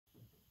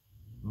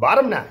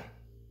Bottom nine.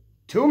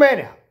 2 men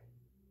out.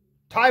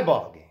 Tie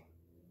ball game.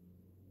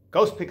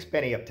 Ghost picks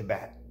Benny up to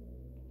bat.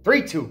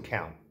 3-2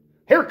 count.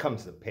 Here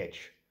comes the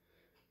pitch.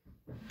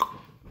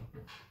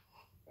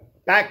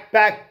 Back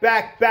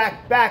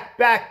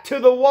to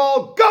the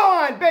wall.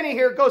 Gone! Benny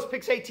here,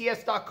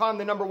 GhostPicksATS.com,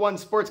 the #1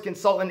 sports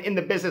consultant in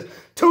the business.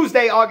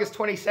 Tuesday, August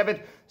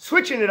 27th.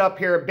 Switching it up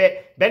here a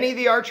bit. Benny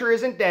the Archer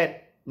isn't dead.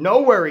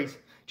 No worries.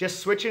 Just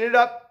switching it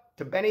up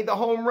to Benny the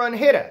home run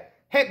hitter.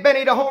 Hit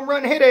Benny the home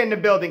run hitter in the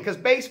building because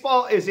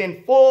baseball is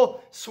in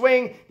full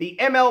swing. The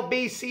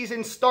MLB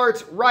season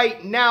starts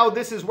right now.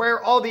 This is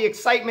where all the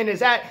excitement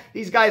is at.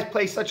 These guys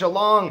play such a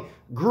long,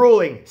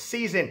 grueling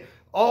season.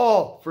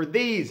 All for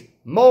these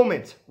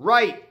moments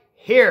right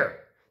here.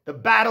 The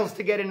battles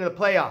to get into the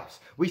playoffs.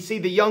 We see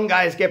the young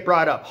guys get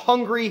brought up.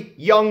 Hungry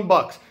young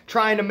bucks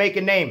trying to make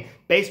a name.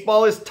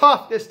 Baseball is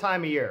tough this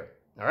time of year.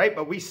 All right,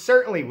 but we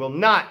certainly will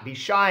not be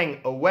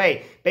shying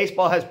away.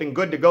 Baseball has been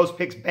good to Ghost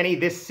Picks Benny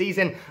this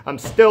season. I'm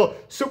still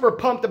super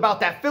pumped about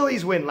that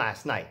Phillies win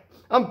last night.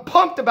 I'm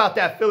pumped about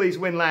that Phillies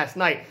win last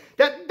night.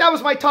 That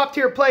was my top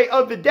tier play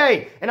of the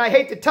day. And I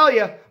hate to tell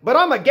you, but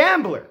I'm a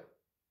gambler.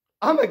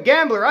 I'm a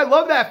gambler. I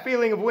love that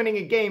feeling of winning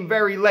a game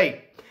very late.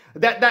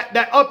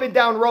 That up and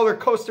down roller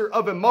coaster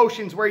of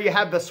emotions where you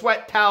have the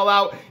sweat towel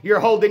out,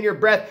 you're holding your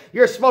breath,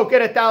 you're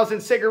smoking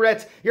 1,000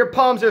 cigarettes, your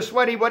palms are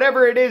sweaty,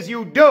 whatever it is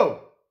you do.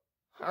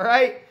 All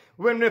right?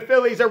 When the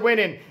Phillies are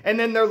winning, and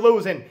then they're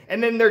losing,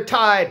 and then they're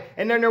tied,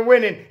 and then they're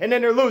winning, and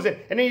then they're losing,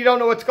 and then you don't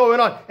know what's going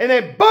on, and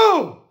then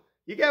boom!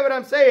 You get what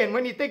I'm saying?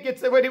 When you think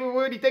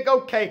when you think,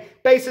 okay,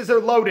 bases are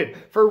loaded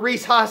for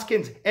Rhys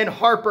Hoskins and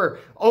Harper,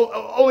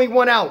 only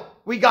one out.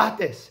 We got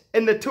this.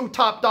 And the two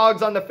top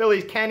dogs on the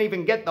Phillies can't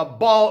even get the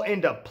ball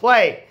into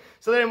play.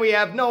 So then we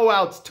have no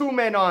outs, 2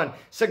 men on.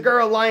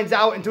 Segura lines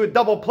out into a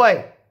double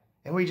play.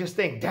 And we just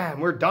think,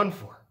 damn, we're done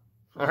for.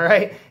 All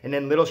right? And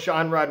then little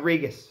Sean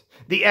Rodriguez,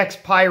 the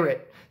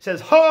ex-Pirate,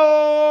 says,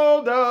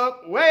 hold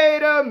up,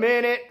 wait a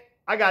minute.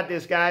 I got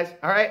this, guys.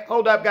 All right?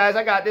 Hold up, guys.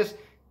 I got this.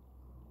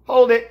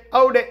 Hold it.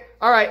 Hold it.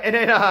 All right. And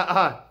then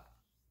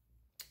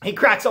he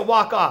cracks a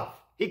walk-off.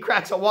 He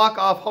cracks a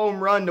walk-off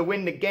home run to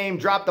win the game.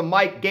 Drop the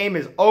mic. Game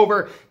is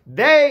over.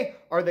 They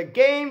are the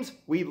games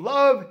we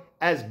love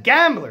as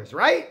gamblers,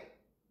 right?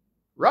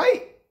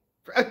 Right?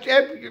 A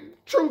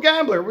true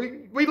gambler.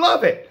 We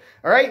love it.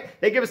 All right?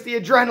 They give us the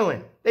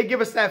adrenaline. They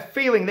give us that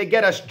feeling. They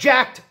get us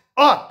jacked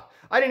up.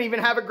 I didn't even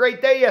have a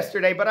great day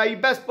yesterday, but you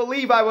best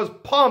believe I was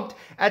pumped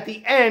at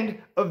the end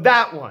of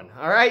that one.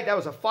 All right? That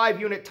was a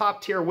 5-unit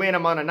top-tier win.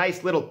 I'm on a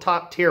nice little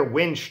top-tier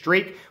win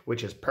streak,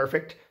 which is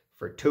perfect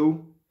for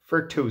 2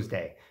 for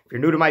Tuesday. If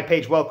you're new to my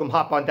page, welcome.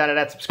 Hop on down to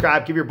that,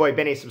 subscribe. Give your boy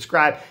Benny a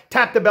subscribe.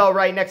 Tap the bell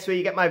right next to it.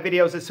 You get my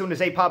videos as soon as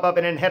they pop up,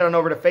 and then head on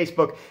over to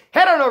Facebook.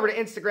 Head on over to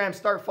Instagram.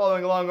 Start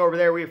following along over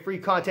there. We have free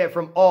content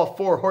from all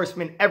 4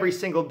 horsemen every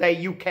single day.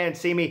 You can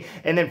see me.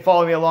 And then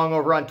follow me along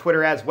over on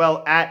Twitter as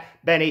well at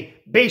Benny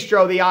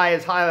Bistro. The eye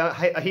is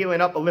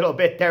healing up a little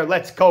bit there.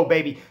 Let's go,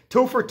 baby.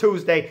 2 for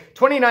Tuesday.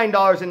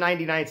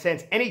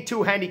 $29.99. Any 2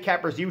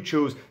 handicappers you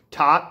choose.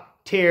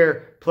 Top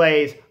tier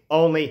plays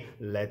only.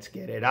 Let's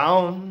get it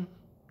on.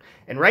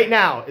 And right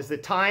now is the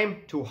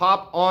time to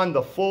hop on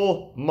the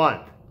full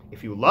month.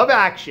 If you love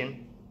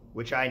action,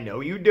 which I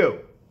know you do.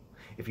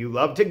 If you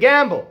love to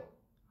gamble,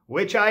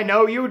 which I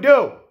know you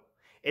do.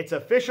 It's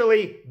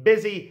officially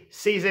busy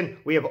season.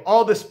 We have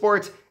all the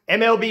sports.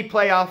 MLB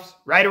playoffs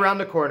right around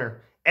the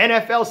corner.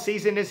 NFL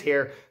season is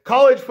here.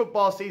 College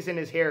football season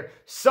is here.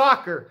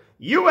 Soccer,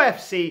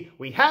 UFC,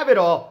 we have it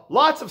all.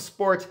 Lots of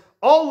sports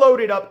all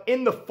loaded up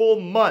in the full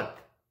month.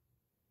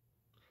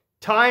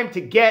 Time to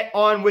get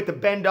on with the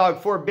Ben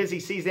Dog for busy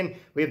season.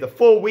 We have the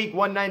full week,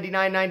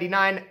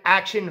 $199.99,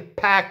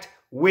 action-packed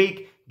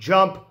week.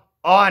 Jump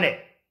on it.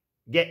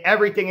 Get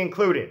everything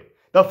included.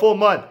 The full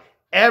month,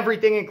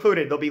 everything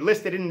included. They'll be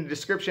listed in the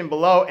description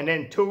below. And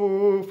then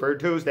 2 for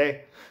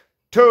Tuesday.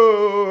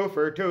 2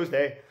 for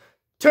Tuesday.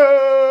 2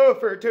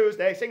 for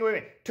Tuesday. Sing it with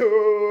me.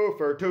 2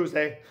 for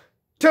Tuesday.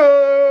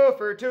 2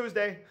 for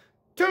Tuesday.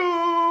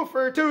 2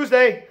 for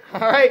Tuesday. All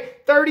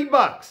right,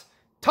 $30.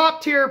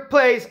 Top tier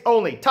plays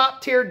only. Top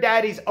tier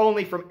daddies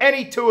only from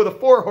any 2 of the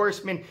 4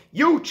 horsemen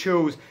you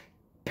choose.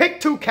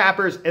 Pick 2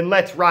 cappers and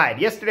let's ride.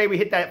 Yesterday we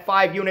hit that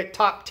 5-unit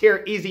top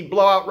tier easy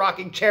blowout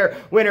rocking chair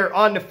winner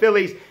on the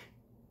Phillies.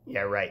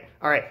 Yeah, right.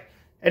 All right.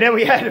 And then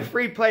we had a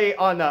free play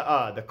on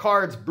the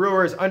Cards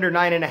Brewers under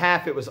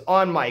 9.5. It was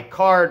on my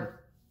card.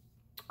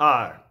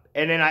 And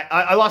then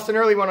I lost an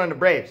early one on the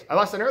Braves. I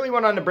lost an early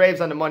one on the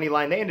Braves on the money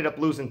line. They ended up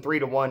losing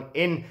 3-1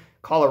 in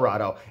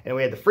Colorado. And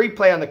we had the free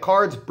play on the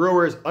Cards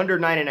Brewers under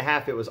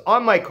 9.5. It was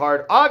on my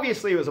card.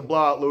 Obviously, it was a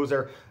blowout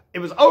loser. It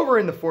was over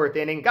in the 4th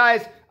inning.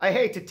 Guys, I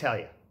hate to tell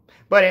you,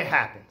 but it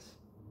happens.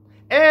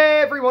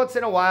 Every once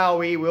in a while,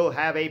 we will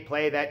have a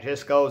play that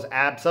just goes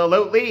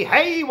absolutely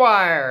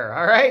haywire,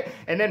 all right?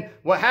 And then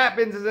what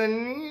happens is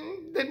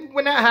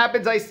when that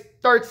happens, I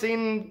start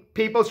seeing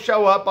people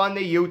show up on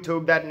the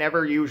YouTube that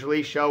never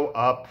usually show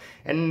up,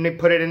 and they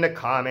put it in the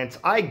comments.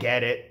 I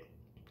get it.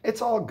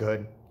 It's all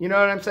good. You know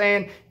what I'm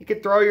saying? You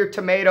could throw your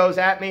tomatoes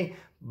at me,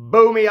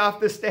 boo me off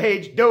the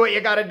stage, do what you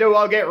got to do.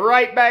 I'll get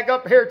right back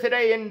up here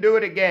today and do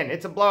it again.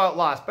 It's a blowout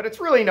loss, but it's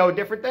really no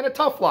different than a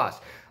tough loss.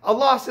 A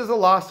loss is a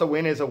loss, a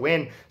win is a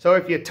win. So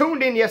if you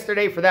tuned in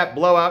yesterday for that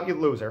blowout, you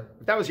loser.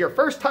 If that was your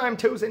first time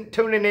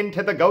tuning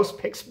into the Ghost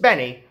Picks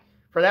Benny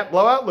for that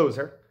blowout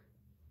loser,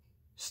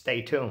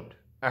 stay tuned.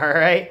 All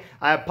right?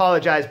 I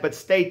apologize, but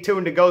stay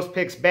tuned to Ghost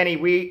Picks Benny.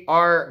 We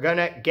are going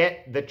to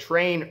get the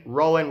train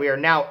rolling. We are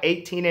now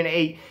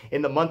 18-8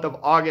 in the month of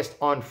August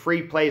on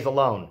free plays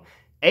alone.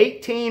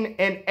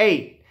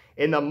 18-8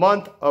 in the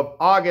month of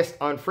August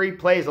on free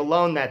plays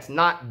alone. That's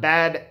not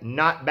bad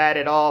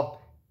at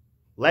all.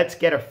 Let's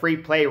get a free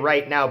play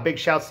right now. Big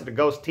shouts to the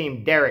Ghost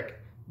team, Derek,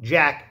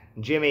 Jack,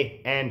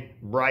 Jimmy, and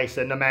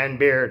Bryson, the man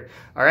beard.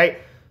 All right.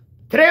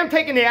 Today I'm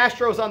taking the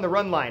Astros on the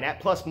run line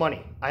at plus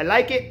money. I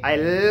like it. I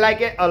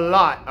like it a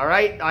lot. All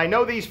right. I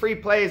know these free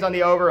plays on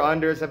the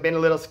over-unders have been a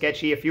little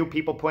sketchy. A few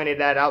people pointed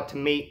that out to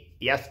me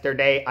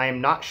yesterday. I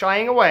am not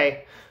shying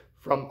away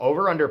from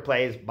over-under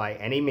plays by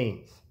any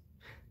means.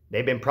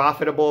 They've been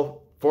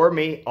profitable for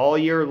me all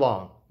year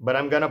long, but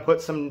I'm going to put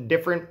some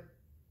different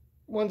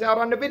ones out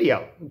on the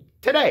video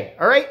today.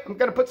 All right. I'm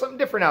going to put something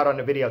different out on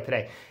the video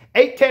today.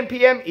 8:10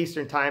 p.m.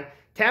 Eastern time.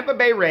 Tampa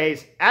Bay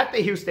Rays at the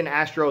Houston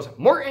Astros.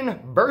 Morton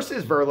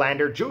versus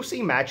Verlander.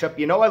 Juicy matchup.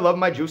 You know I love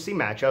my juicy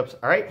matchups.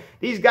 All right.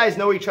 These guys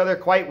know each other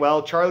quite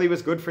well. Charlie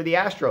was good for the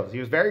Astros. He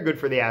was very good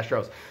for the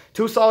Astros.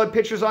 Two solid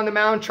pitchers on the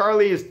mound.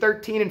 Charlie is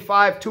 13-5,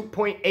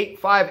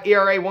 2.85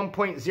 ERA,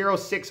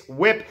 1.06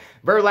 WHIP.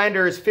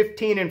 Verlander is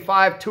 15-5,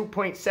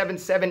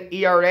 2.77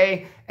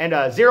 ERA, and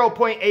a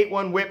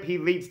 0.81 WHIP. He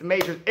leads the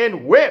majors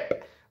in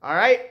WHIP. All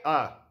right.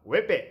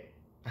 Whip it.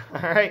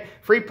 All right,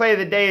 free play of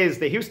the day is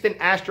the Houston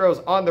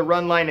Astros on the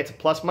run line. It's a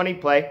plus money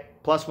play,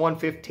 plus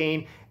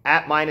 115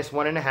 at minus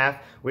 1.5.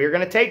 We are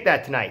going to take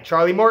that tonight.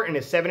 Charlie Morton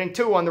is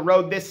 7-2 on the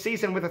road this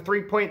season with a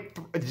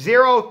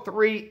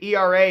 3.03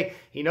 ERA.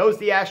 He knows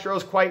the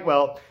Astros quite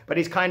well, but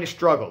he's kind of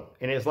struggled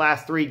in his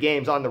last 3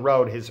 games on the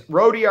road. His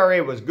road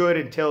ERA was good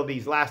until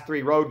these last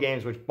 3 road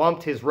games, which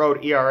bumped his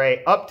road ERA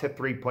up to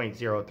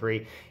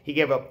 3.03. He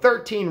gave up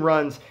 13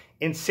 runs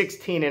in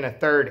 16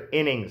 1/3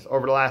 innings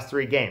over the last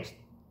 3 games.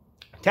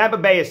 Tampa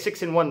Bay is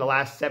 6-1 the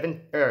last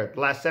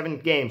seven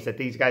games that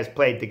these guys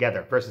played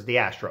together versus the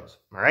Astros.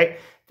 All right,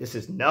 this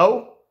is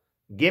no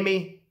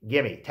gimme.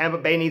 Tampa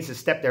Bay needs to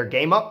step their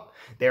game up.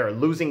 They are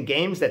losing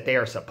games that they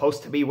are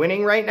supposed to be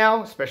winning right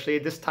now, especially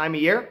at this time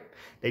of year.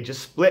 They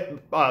just split,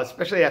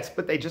 especially that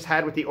split they just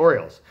had with the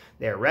Orioles.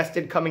 They are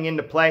rested coming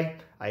into play.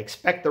 I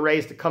expect the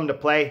Rays to come to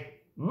play,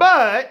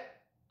 but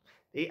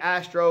the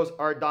Astros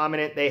are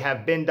dominant. They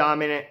have been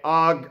dominant.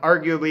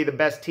 Arguably the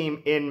best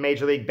team in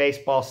Major League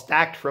Baseball,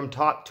 stacked from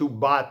top to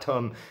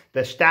bottom.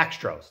 The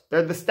Stackstros.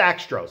 They're the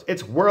Stackstros.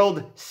 It's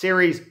World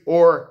Series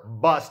or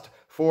bust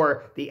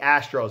for the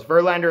Astros.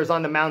 Verlander is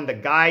on the mound. The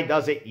guy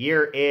does it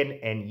year in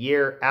and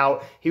year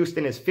out.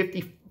 Houston is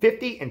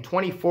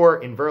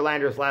 50-24 in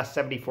Verlander's last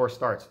 74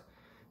 starts.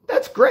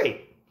 That's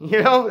great.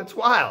 You know, it's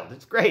wild.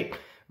 It's great.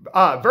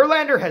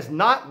 Verlander has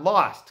not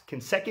lost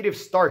consecutive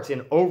starts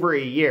in over a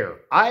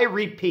year.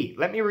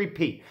 Let me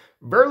repeat.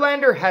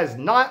 Verlander has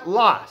not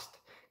lost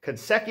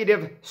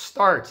consecutive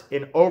starts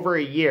in over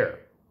a year.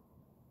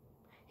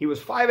 He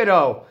was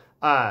 5-0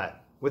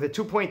 with a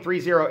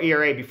 2.30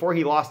 ERA before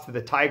he lost to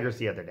the Tigers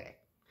the other day.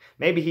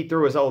 Maybe he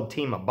threw his old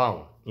team a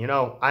bone. You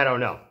know, I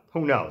don't know.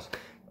 Who knows?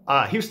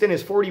 Houston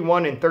is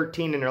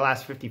 41-13 in their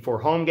last 54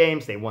 home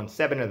games. They won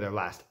 7 of their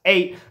last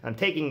 8. I'm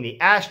taking the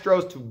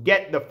Astros to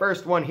get the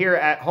first one here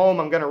at home.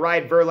 I'm going to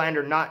ride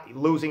Verlander not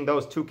losing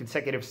those 2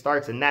 consecutive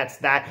starts, and that's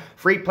that.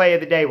 Free play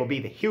of the day will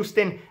be the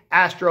Houston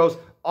Astros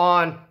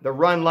on the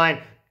run line.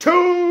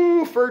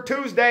 2 for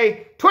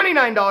Tuesday,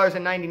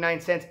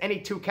 $29.99. Any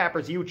 2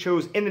 cappers you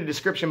choose in the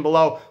description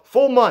below.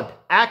 Full month,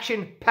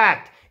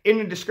 action-packed in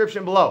the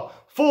description below.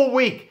 Full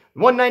week,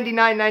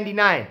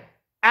 $199.99.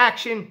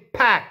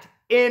 Action-packed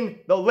in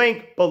the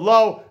link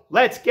below.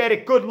 Let's get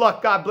it. Good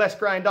luck. God bless.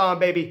 Grind on,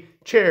 baby.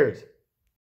 Cheers.